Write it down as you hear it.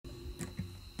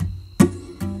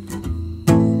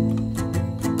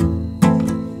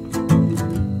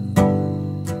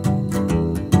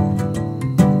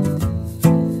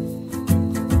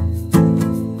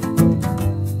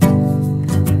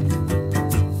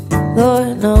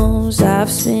Lord knows I've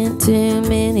spent too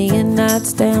many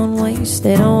nights down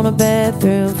wasted on a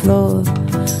bathroom floor.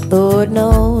 Lord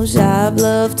knows I've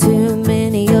loved too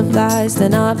many of lies to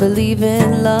not believe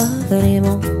in love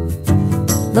anymore.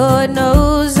 Lord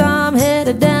knows I'm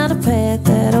headed down a path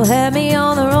that'll have me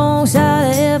on the wrong side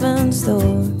of heaven's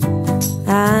door.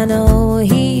 I know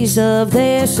he's up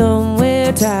there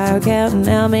somewhere, tired counting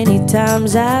how many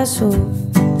times I swore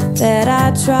that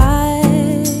I tried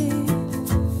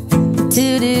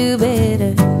to do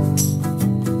better,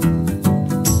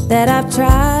 that I've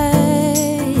tried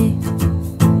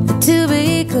to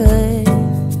be good.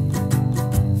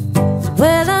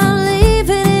 Well, I'm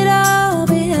leaving it all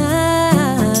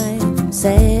behind,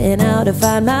 setting out to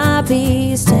find my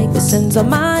peace, take the sins on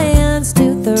my hands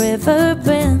to the river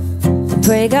bend, and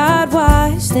pray God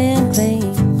wash them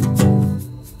clean.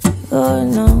 Lord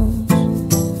knows,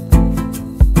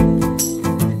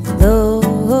 Lord,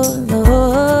 Lord,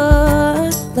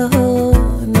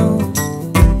 Lord knows.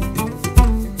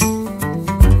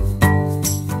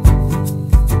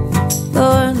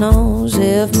 Lord knows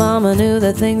if Mama knew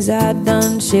the things I'd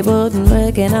done, she wouldn't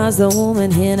recognize the woman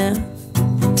here now.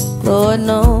 Lord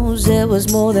knows it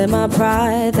was more than my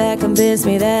pride that convinced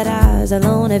me that I was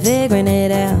alone and figuring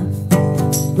it out.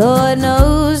 Lord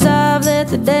knows I've let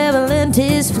the devil and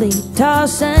his fleet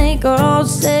toss anchor on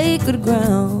sacred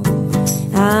ground.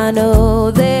 I know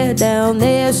they're down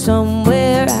there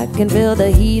somewhere, I can feel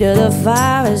the heat of the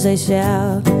fire as they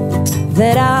shout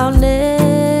that I'll never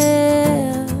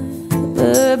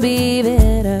be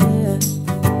better,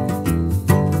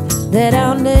 that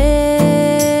I'll never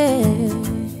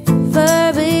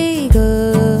be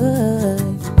good.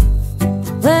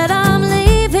 But I'm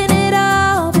leaving it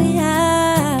all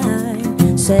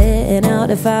behind, setting out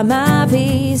to find my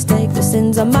peace, take the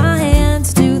sins on my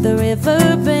hands to the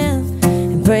river bend,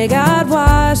 pray God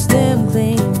wash them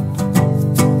clean.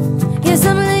 Yes,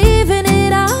 I'm leaving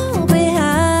it all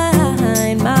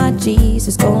behind. My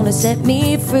Jesus gonna set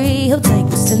me free. He'll take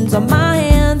the sins on my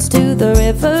hands to the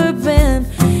river bend,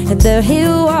 and there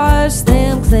he'll wash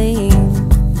them clean.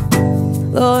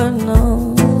 Lord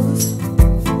knows,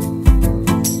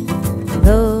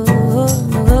 Lord, Lord,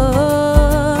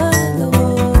 Lord knows.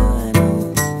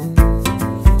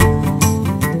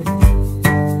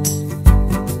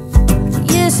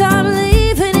 Yes, I'm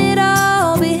leaving it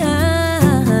all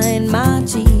behind. My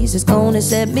Jesus gonna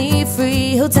set me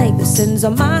free. He'll take the sins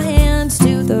on my hands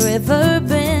to the river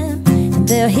bend, and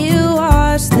there he'll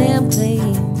wash them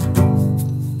clean.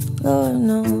 Lord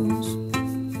knows,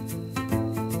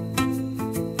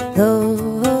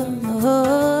 Lord.